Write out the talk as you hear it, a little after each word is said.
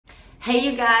Hey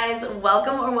you guys,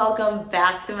 welcome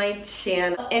back to my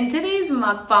channel. In today's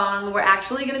mukbang, we're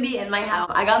actually gonna be in my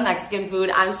house. I got Mexican food,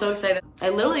 I'm so excited. I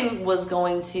literally was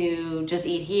going to just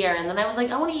eat here and then I was like,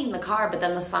 I wanna eat in the car, but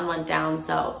then the sun went down,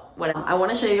 so whatever. I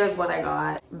wanna show you guys what I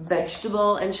got.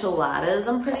 Vegetable enchiladas,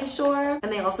 I'm pretty sure.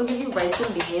 And they also give you rice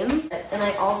and beans. And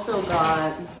I also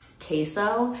got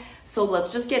queso. So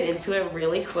let's just get into it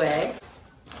really quick.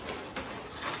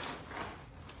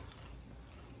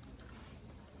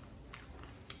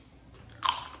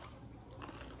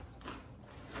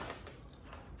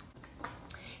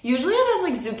 Usually it has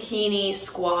like zucchini,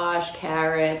 squash,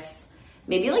 carrots,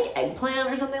 maybe like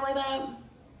eggplant or something like that.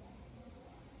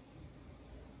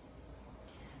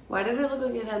 Why did it look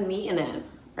like it had meat in it?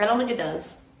 I don't think it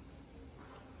does.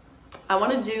 I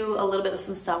want to do a little bit of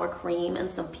some sour cream and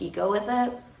some pico with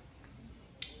it.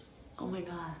 Oh my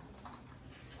God.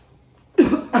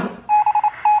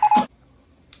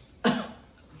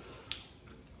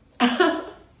 Oh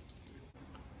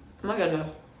my goodness.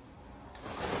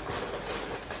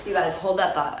 You guys, hold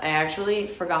that thought. I actually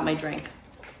forgot my drink.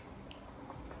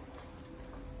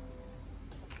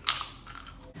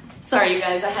 Sorry, you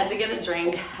guys, I had to get a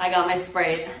drink. I got my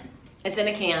Sprite. It's in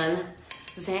a can.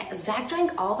 Zach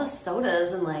drank all the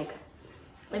sodas and like,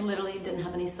 I literally didn't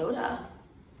have any soda.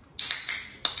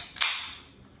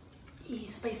 Eee,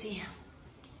 spicy.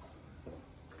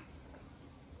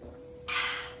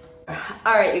 All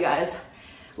right, you guys,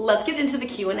 let's get into the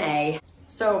Q&A.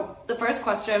 So the first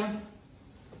question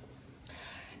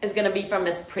is gonna be from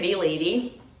Miss Pretty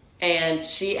Lady. And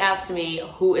she asked me,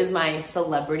 who is my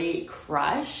celebrity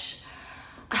crush?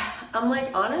 I'm like,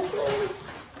 honestly,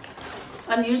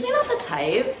 I'm usually not the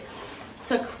type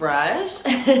to crush.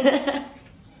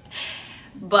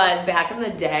 But back in the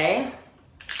day,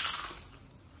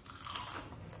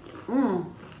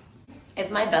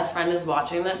 if my best friend is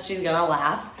watching this, she's gonna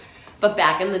laugh. But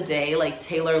back in the day, like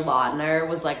Taylor Lautner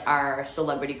was like our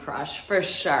celebrity crush for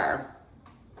sure.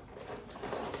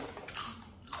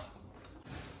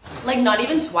 Like not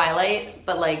even Twilight,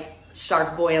 but like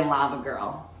Shark Boy and Lava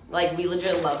Girl. Like we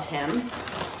legit loved him.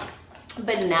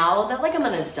 But now that like I'm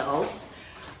an adult,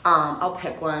 I'll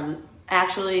pick one.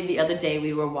 Actually, the other day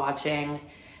we were watching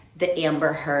the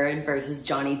Amber Heard versus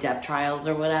Johnny Depp trials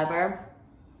or whatever.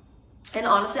 And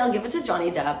honestly, I'll give it to Johnny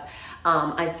Depp.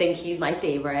 I think he's my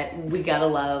favorite. We gotta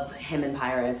love him in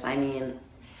Pirates. I mean,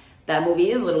 that movie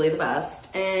is literally the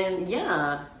best. And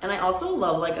yeah, and I also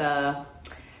love like a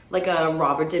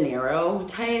Robert De Niro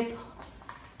type,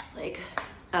 like,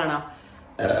 I don't know,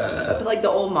 like the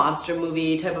old mobster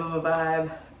movie type of a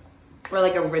vibe, or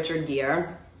like a Richard Gere.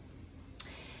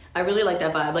 I really like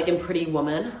that vibe, like in Pretty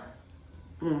Woman.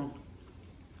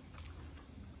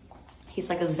 He's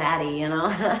like a zaddy, you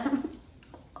know?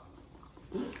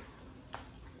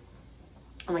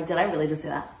 I'm like, did I really just say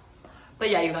that? But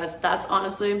yeah, you guys, that's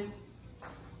honestly,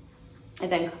 I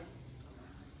think.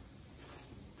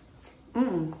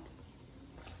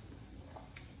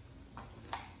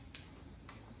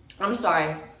 I'm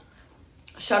sorry.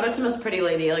 Shout out to Miss Pretty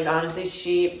Lady. Like honestly,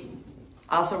 she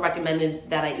also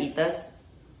recommended that I eat this.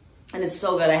 And it's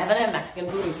so good. I haven't had Mexican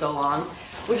food in so long,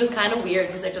 which is kind of weird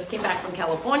because I just came back from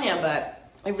California,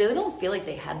 but I really don't feel like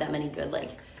they had that many good like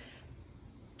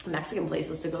Mexican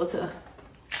places to go to.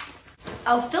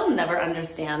 I'll still never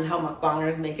understand how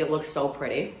mukbangers make it look so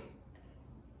pretty.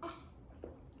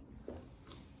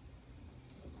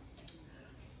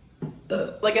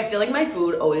 Like I feel like my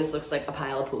food always looks like a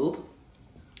pile of poop.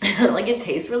 Like it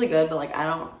tastes really good, but like I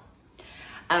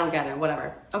don't get it,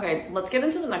 whatever. Okay, let's get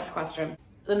into the next question.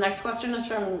 The next question is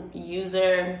from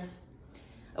user,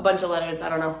 a bunch of letters, I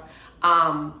don't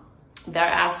know. They're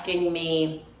asking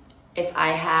me if I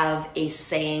have a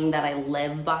saying that I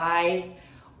live by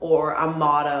or a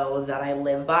motto that I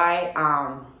live by.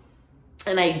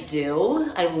 And I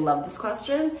do. I love this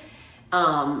question.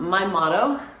 My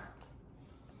motto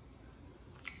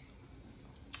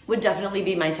would definitely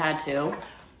be my tattoo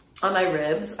on my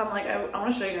ribs. I'm like, I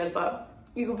want to show you guys, but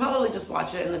you can probably just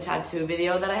watch it in the tattoo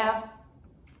video that I have.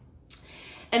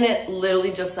 And it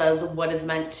literally just says, what is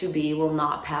meant to be will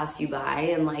not pass you by.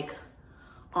 And like,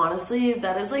 honestly,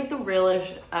 that is like the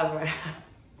realest ever.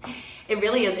 It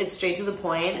really is. It's straight to the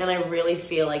point. And I really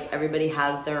feel like everybody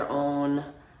has their own,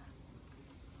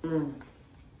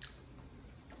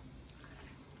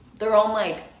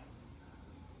 like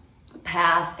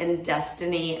path and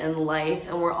destiny and life,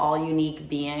 and we're all unique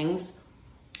beings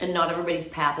and not everybody's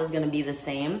path is going to be the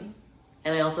same.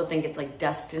 And I also think it's like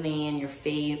destiny and your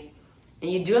fate, and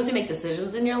you do have to make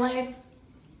decisions in your life,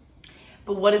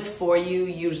 but what is for you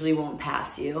usually won't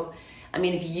pass you. I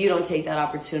mean, if you don't take that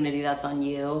opportunity, that's on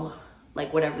you,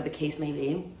 like whatever the case may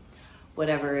be.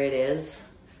 whatever it is,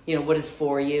 you know, what is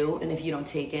for you. And if you don't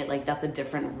take it, like that's a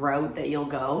different route that you'll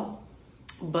go.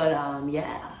 But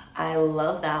yeah, I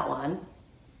love that one.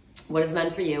 What is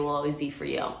meant for you will always be for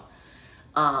you.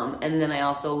 And then I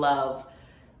also love,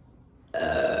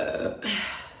 oh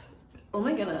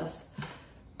my goodness.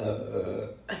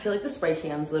 I feel like the spray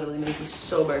cans literally make me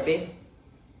so burpy.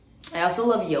 I also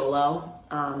love YOLO.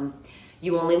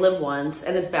 You only live once,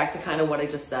 and it's back to kind of what I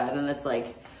just said. And it's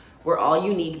like, we're all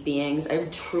unique beings. I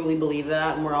truly believe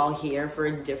that, and we're all here for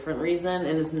a different reason,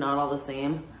 and it's not all the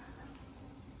same.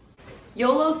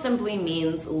 YOLO simply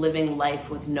means living life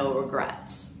with no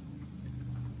regrets.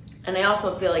 And I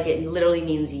also feel like it literally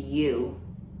means you,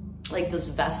 like this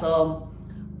vessel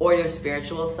or your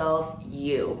spiritual self,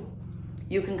 you.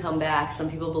 You can come back. Some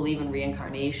people believe in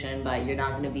reincarnation, but you're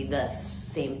not going to be this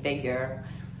same figure.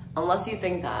 Unless you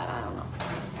think that, I don't know.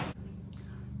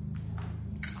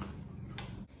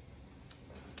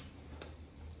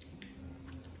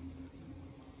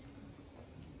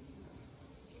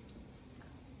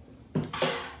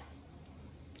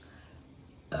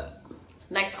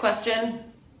 Next question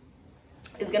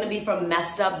is going to be from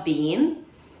Messed Up Bean.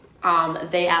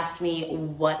 They asked me,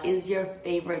 what is your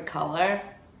favorite color?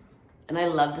 And I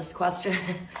love this question.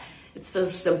 It's so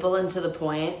simple and to the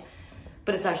point,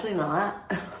 but it's actually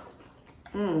not.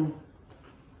 When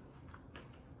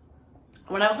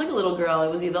I was like a little girl, it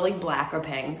was either like black or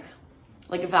pink.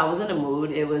 Like if I was in a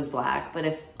mood, it was black, but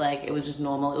if like it was just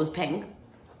normal, it was pink.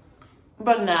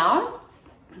 But now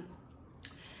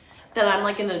that I'm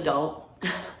like an adult,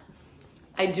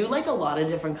 I do like a lot of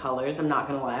different colors, I'm not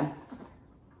gonna lie.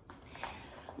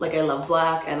 Like I love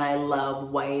black and I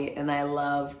love white and I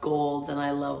love gold and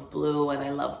I love blue and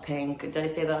I love pink. Did I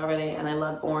say that already? And I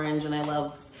love orange and I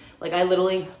love, like I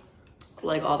literally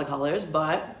like all the colors,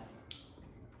 but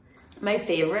my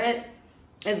favorite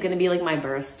is gonna be like my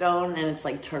birthstone, and it's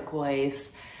like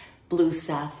turquoise, blue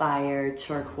sapphire,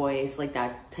 turquoise, like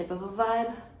that type of a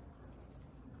vibe.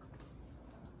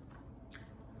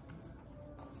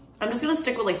 I'm just gonna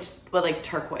stick with like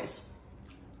turquoise.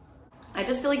 I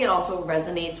just feel like it also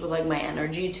resonates with like my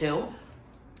energy too.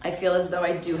 I feel as though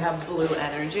I do have blue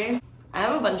energy. I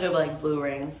have a bunch of like blue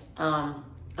rings. And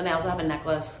I also have a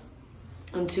necklace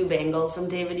and 2 bangles from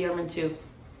David Yurman too.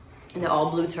 And they're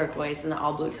all blue turquoise and they're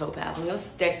all blue topaz. I'm gonna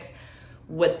stick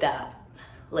with that,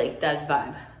 like that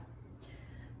vibe.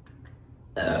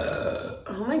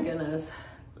 Oh my goodness.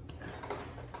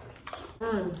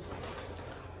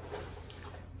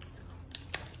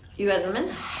 You guys, I'm in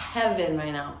heaven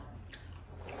right now.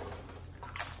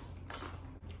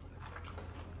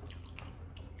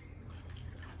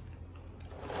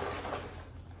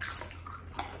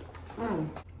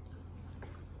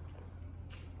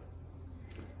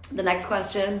 The next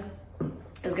question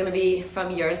is gonna be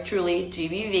from yours truly,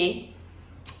 GBV.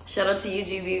 Shout out to you,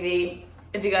 GBV.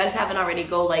 If you guys haven't already,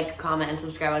 go like, comment, and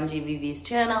subscribe on GBV's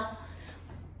channel.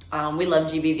 We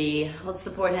love GBV. Let's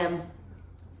support him.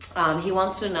 He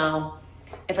wants to know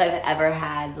if I've ever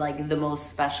had like the most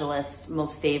specialist,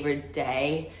 most favorite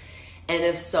day. And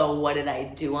if so, what did I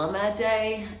do on that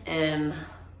day? And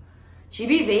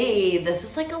GBV, this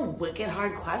is like a wicked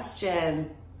hard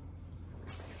question.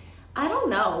 I don't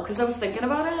know, because I was thinking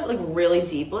about it like really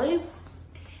deeply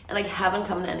and I haven't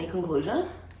come to any conclusion.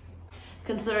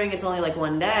 Considering it's only like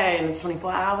one day and it's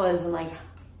 24 hours and like,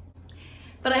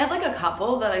 but I have like a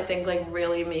couple that I think like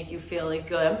really make you feel like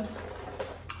good.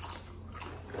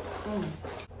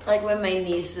 Like when my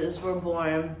nieces were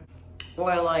born,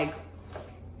 or like,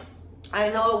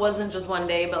 I know it wasn't just one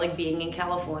day, but like being in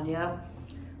California,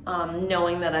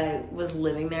 knowing that I was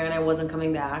living there and I wasn't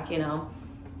coming back, you know,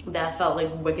 that felt like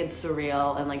wicked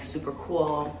surreal and like super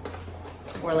cool.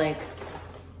 Or like,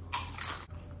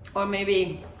 or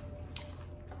maybe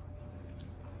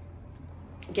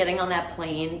getting on that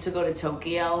plane to go to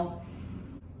Tokyo.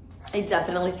 I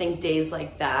definitely think days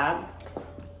like that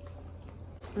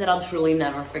I'll truly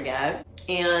never forget.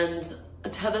 And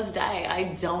to this day,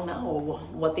 I don't know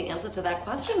what the answer to that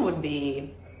question would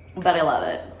be, but I love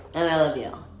it and I love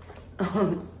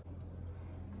you.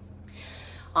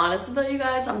 Honestly though, you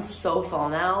guys, I'm so full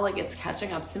now, like it's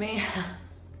catching up to me.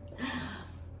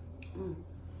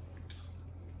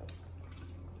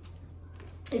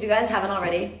 If you guys haven't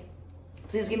already,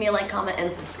 please give me a like, comment,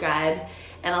 and subscribe,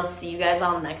 and I'll see you guys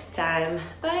all next time.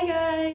 Bye guys.